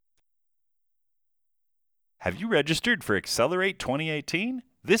Have you registered for Accelerate 2018?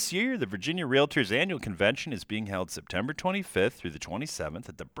 This year, the Virginia Realtors Annual Convention is being held September 25th through the 27th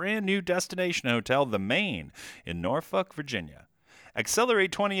at the brand new Destination Hotel, The Main, in Norfolk, Virginia.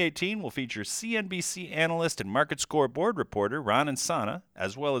 Accelerate 2018 will feature CNBC analyst and Market Score board reporter Ron Insana,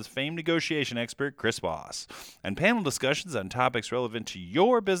 as well as famed negotiation expert Chris Voss, and panel discussions on topics relevant to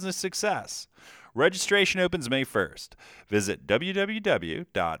your business success. Registration opens May 1st. Visit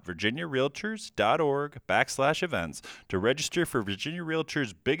www.virginiarealtors.org/events to register for Virginia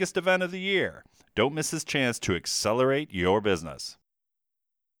Realtors' biggest event of the year. Don't miss this chance to accelerate your business.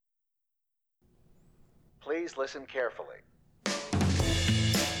 Please listen carefully.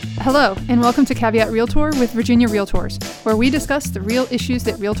 Hello, and welcome to Caveat Realtor with Virginia Realtors, where we discuss the real issues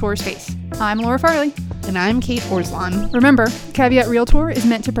that realtors face. I'm Laura Farley. And I'm Kate Orslan. Remember, Caveat Realtor is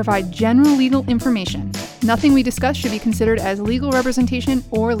meant to provide general legal information. Nothing we discuss should be considered as legal representation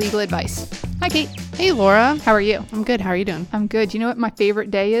or legal advice. Hi, Kate. Hey, Laura. How are you? I'm good. How are you doing? I'm good. You know what my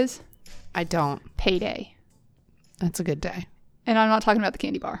favorite day is? I don't. Payday. That's a good day. And I'm not talking about the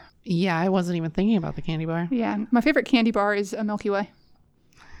candy bar. Yeah, I wasn't even thinking about the candy bar. Yeah, my favorite candy bar is a Milky Way.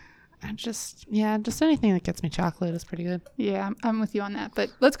 Just anything that gets me chocolate is pretty good. Yeah, I'm with you on that.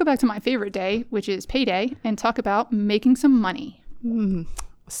 But let's go back to my favorite day, which is payday, and talk about making some money.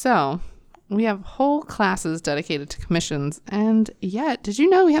 So, we have whole classes dedicated to commissions, and yet, did you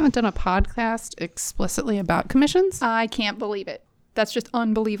know we haven't done a podcast explicitly about commissions? I can't believe it. That's just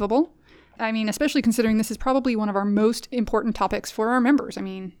unbelievable. I mean, especially considering this is probably one of our most important topics for our members. I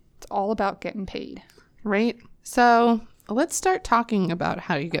mean, it's all about getting paid. Right? So, let's start talking about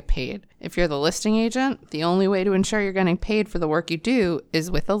how you get paid. If you're the listing agent, the only way to ensure you're getting paid for the work you do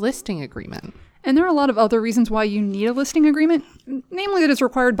is with a listing agreement. And there are a lot of other reasons why you need a listing agreement, namely that it's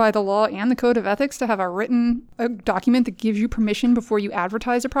required by the law and the Code of Ethics to have a document that gives you permission before you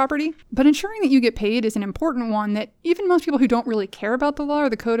advertise a property. But ensuring that you get paid is an important one that even most people who don't really care about the law or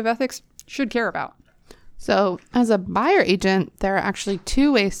the Code of Ethics should care about. So, as a buyer agent, there are actually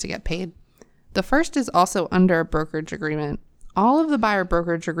two ways to get paid. The first is also under a brokerage agreement. All of the buyer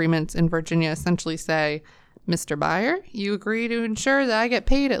brokerage agreements in Virginia essentially say, Mr. Buyer, you agree to ensure that I get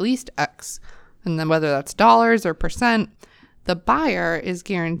paid at least X. And then whether that's dollars or percent, the buyer is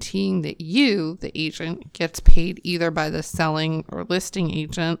guaranteeing that you, the agent, gets paid either by the selling or listing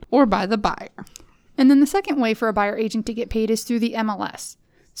agent or by the buyer. And then the second way for a buyer agent to get paid is through the MLS.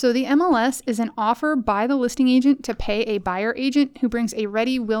 So the MLS is an offer by the listing agent to pay a buyer agent who brings a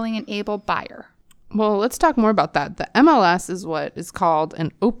ready, willing, and able buyer. Well, let's talk more about that. The MLS is what is called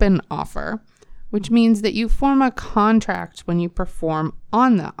an open offer, which means that you form a contract when you perform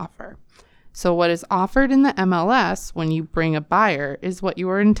on the offer. So what is offered in the MLS when you bring a buyer is what you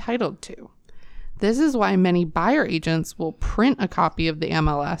are entitled to. This is why many buyer agents will print a copy of the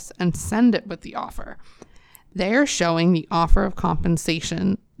MLS and send it with the offer. They are showing the offer of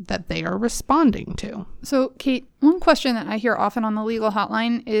compensation that they are responding to. So, Kate, one question that I hear often on the legal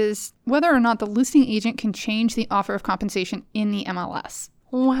hotline is whether or not the listing agent can change the offer of compensation in the MLS.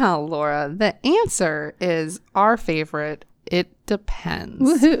 Well, Laura, the answer is our favorite. It depends.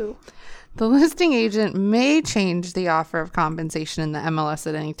 Woohoo! The listing agent may change the offer of compensation in the MLS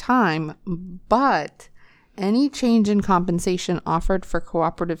at any time, but any change in compensation offered for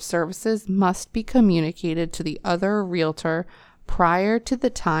cooperative services must be communicated to the other realtor prior to the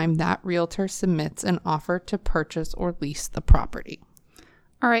time that realtor submits an offer to purchase or lease the property.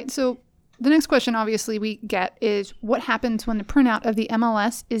 All right, so the next question obviously we get is what happens when the printout of the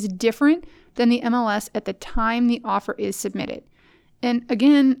MLS is different than the MLS at the time the offer is submitted? And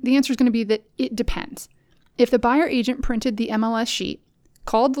again, the answer is going to be that it depends. If the buyer agent printed the MLS sheet,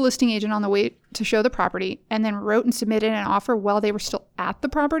 called the listing agent on the way to show the property, and then wrote and submitted an offer while they were still at the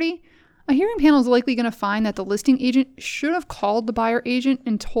property, a hearing panel is likely going to find that the listing agent should have called the buyer agent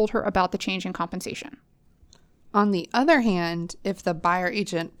and told her about the change in compensation. On the other hand, if the buyer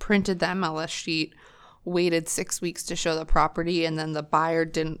agent printed the MLS sheet, waited 6 weeks to show the property, and then the buyer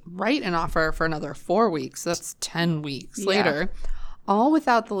didn't write an offer for another 4 weeks, that's 10 weeks later, all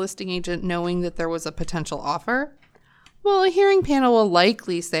without the listing agent knowing that there was a potential offer, well, a hearing panel will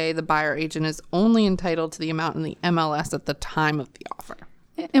likely say the buyer agent is only entitled to the amount in the MLS at the time of the offer.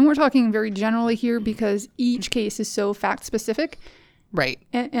 And we're talking very generally here because each case is so fact-specific. Right.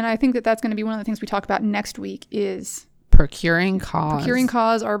 And I think that that's going to be one of the things we talk about next week is procuring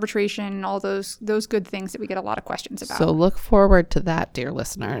cause, arbitration, and all those good things that we get a lot of questions about. So look forward to that, dear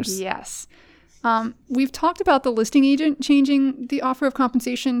listeners. Yes. We've talked about the listing agent changing the offer of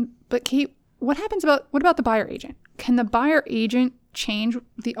compensation, but Kate, what about the buyer agent? Can the buyer agent change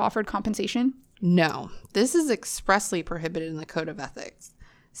the offered compensation? No, this is expressly prohibited in the Code of Ethics.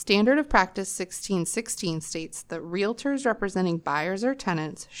 Standard of Practice 1616 states that realtors representing buyers or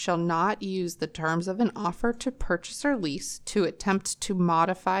tenants shall not use the terms of an offer to purchase or lease to attempt to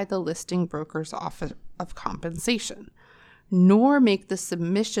modify the listing broker's offer of compensation, nor make the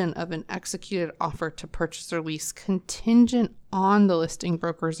submission of an executed offer to purchase or lease contingent on the listing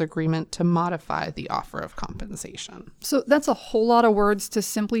broker's agreement to modify the offer of compensation. So that's a whole lot of words to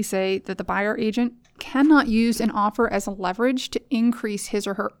simply say that the buyer agent cannot use an offer as leverage to increase his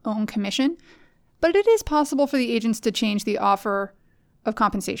or her own commission, but it is possible for the agents to change the offer of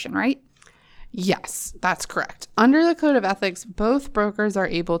compensation, right? Yes, that's correct. Under the Code of Ethics, both brokers are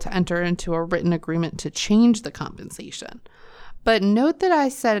able to enter into a written agreement to change the compensation. But note that I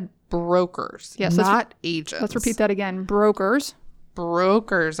said brokers, yes, not agents. Let's repeat that again. Brokers.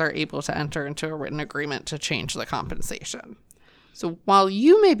 Brokers are able to enter into a written agreement to change the compensation. So while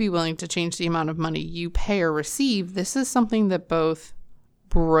you may be willing to change the amount of money you pay or receive, this is something that both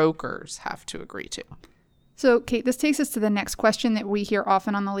brokers have to agree to. So, Kate, this takes us to the next question that we hear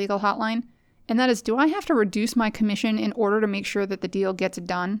often on the legal hotline, and that is, do I have to reduce my commission in order to make sure that the deal gets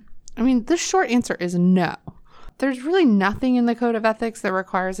done? I mean, the short answer is no. There's really nothing in the Code of Ethics that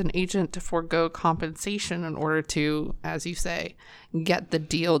requires an agent to forego compensation in order to, as you say, get the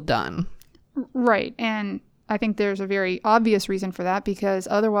deal done. Right, and I think there's a very obvious reason for that, because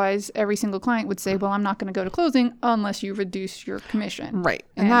otherwise every single client would say, well, I'm not going to go to closing unless you reduce your commission. Right.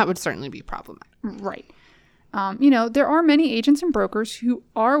 And that would certainly be problematic. Right. There are many agents and brokers who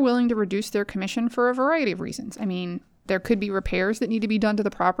are willing to reduce their commission for a variety of reasons. I mean, there could be repairs that need to be done to the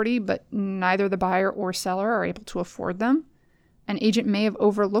property, but neither the buyer or seller are able to afford them. An agent may have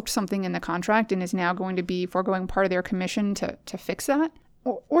overlooked something in the contract and is now going to be foregoing part of their commission to fix that.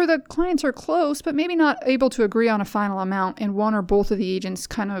 Or the clients are close, but maybe not able to agree on a final amount, and one or both of the agents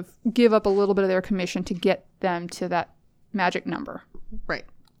kind of give up a little bit of their commission to get them to that magic number. Right.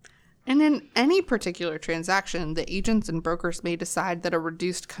 And in any particular transaction, the agents and brokers may decide that a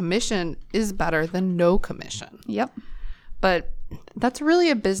reduced commission is better than no commission. Yep. But that's really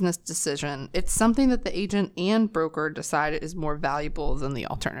a business decision. It's something that the agent and broker decide is more valuable than the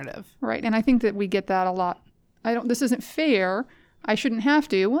alternative. Right. And I think that we get that a lot. This isn't fair. I shouldn't have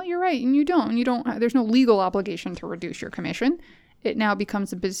to. Well, you're right, and you don't. There's no legal obligation to reduce your commission. It now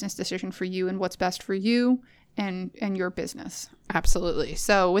becomes a business decision for you and what's best for you and your business. Absolutely.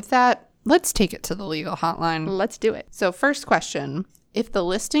 So with that, let's take it to the legal hotline. Let's do it. So first question, if the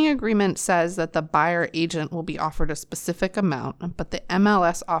listing agreement says that the buyer agent will be offered a specific amount, but the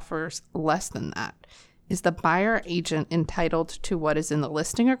MLS offers less than that, is the buyer agent entitled to what is in the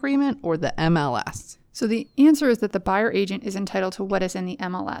listing agreement or the MLS? So the answer is that the buyer agent is entitled to what is in the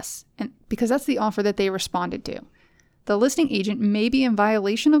MLS, and because that's the offer that they responded to. The listing agent may be in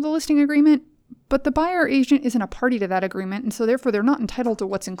violation of the listing agreement, but the buyer agent isn't a party to that agreement, and so therefore they're not entitled to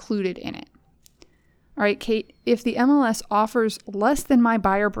what's included in it. All right, Kate, if the MLS offers less than my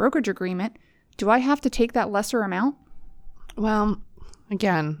buyer brokerage agreement, do I have to take that lesser amount? Well,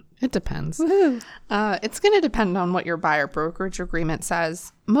 again, it depends. It's going to depend on what your buyer brokerage agreement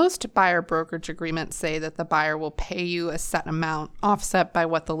says. Most buyer brokerage agreements say that the buyer will pay you a set amount offset by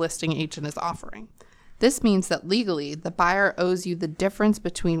what the listing agent is offering. This means that legally, the buyer owes you the difference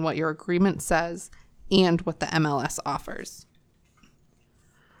between what your agreement says and what the MLS offers.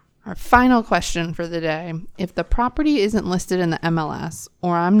 Our final question for the day. If the property isn't listed in the MLS,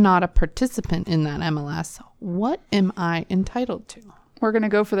 or I'm not a participant in that MLS, what am I entitled to? We're going to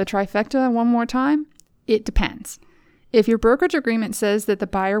go for the trifecta one more time. It depends. If your brokerage agreement says that the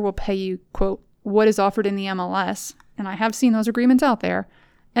buyer will pay you, quote, what is offered in the MLS, and I have seen those agreements out there,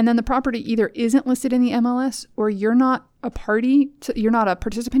 and then the property either isn't listed in the MLS or you're not a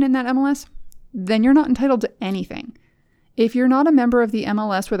participant in that MLS, then you're not entitled to anything. If you're not a member of the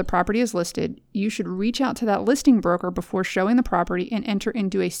MLS where the property is listed, you should reach out to that listing broker before showing the property and enter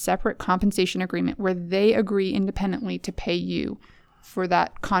into a separate compensation agreement where they agree independently to pay you for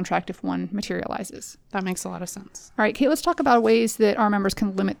that contract if one materializes. That makes a lot of sense. All right, Kate, let's talk about ways that our members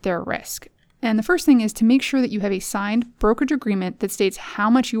can limit their risk. And the first thing is to make sure that you have a signed brokerage agreement that states how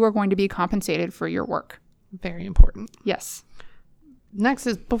much you are going to be compensated for your work. Very important. Yes. Next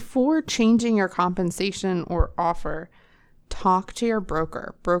is before changing your compensation or offer, talk to your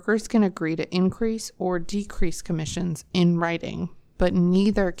broker. Brokers can agree to increase or decrease commissions in writing, but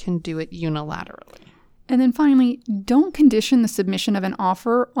neither can do it unilaterally. And then finally, don't condition the submission of an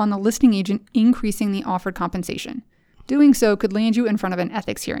offer on the listing agent increasing the offered compensation. Doing so could land you in front of an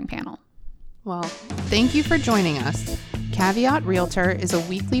ethics hearing panel. Well, thank you for joining us. Caveat Realtor is a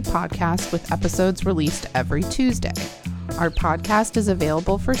weekly podcast with episodes released every Tuesday. Our podcast is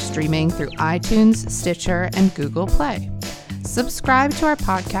available for streaming through iTunes, Stitcher, and Google Play. Subscribe to our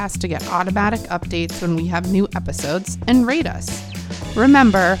podcast to get automatic updates when we have new episodes, and rate us.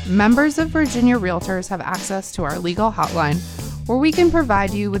 Remember, members of Virginia Realtors have access to our legal hotline, where we can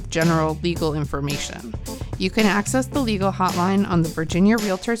provide you with general legal information. You can access the legal hotline on the Virginia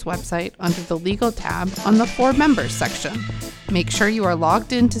Realtors website under the Legal tab on the For Members section. Make sure you are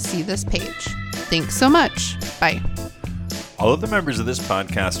logged in to see this page. Thanks so much. Bye. Although the members of this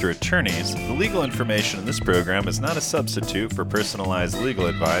podcast are attorneys, the legal information in this program is not a substitute for personalized legal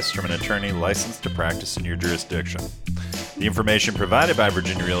advice from an attorney licensed to practice in your jurisdiction. The information provided by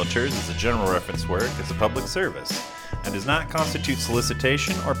Virginia Realtors is a general reference work as a public service and does not constitute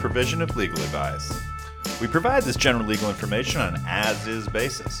solicitation or provision of legal advice. We provide this general legal information on an as-is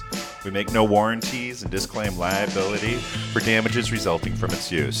basis. We make no warranties and disclaim liability for damages resulting from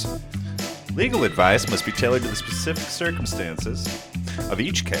its use. Legal advice must be tailored to the specific circumstances of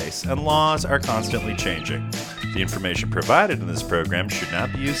each case, and laws are constantly changing. The information provided in this program should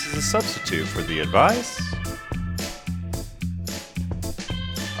not be used as a substitute for the advice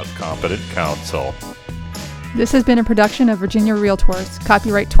of competent counsel. This has been a production of Virginia Realtors,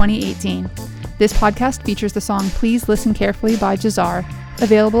 copyright 2018. This podcast features the song Please Listen Carefully by Jazar,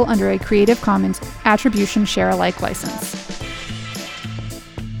 available under a Creative Commons Attribution Share Alike license.